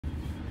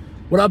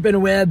What up,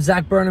 interweb?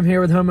 Zach Burnham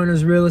here with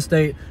Homeowners Real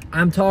Estate.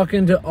 I'm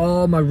talking to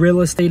all my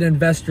real estate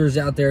investors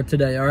out there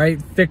today, all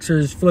right?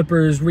 Fixers,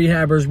 flippers,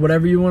 rehabbers,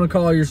 whatever you want to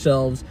call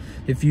yourselves.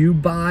 If you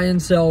buy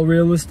and sell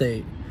real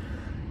estate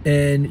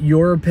and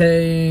you're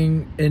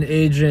paying an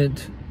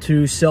agent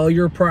to sell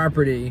your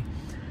property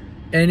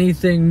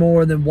anything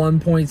more than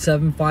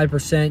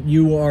 1.75%,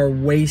 you are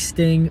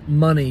wasting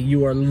money.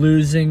 You are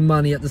losing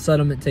money at the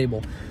settlement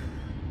table.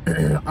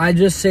 I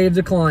just saved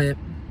a client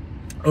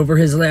over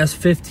his last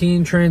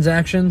 15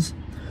 transactions,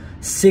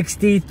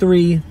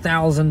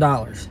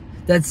 $63,000.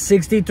 That's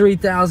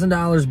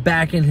 $63,000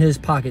 back in his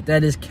pocket.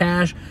 That is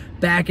cash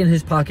back in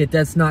his pocket.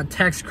 That's not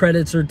tax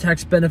credits or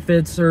tax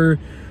benefits or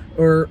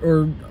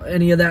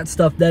any of that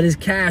stuff. That is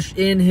cash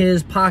in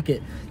his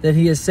pocket that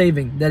he is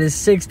saving. That is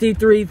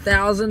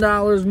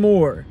 $63,000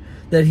 more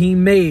that he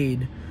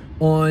made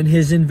on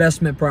his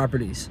investment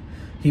properties.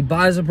 He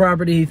buys a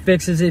property, he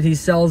fixes it, he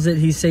sells it,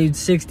 he saved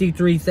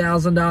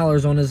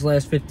 $63,000 on his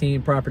last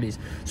 15 properties.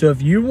 So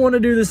if you want to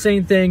do the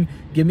same thing,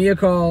 give me a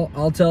call.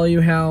 I'll tell you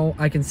how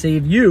I can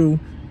save you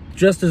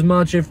just as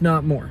much, if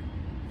not more.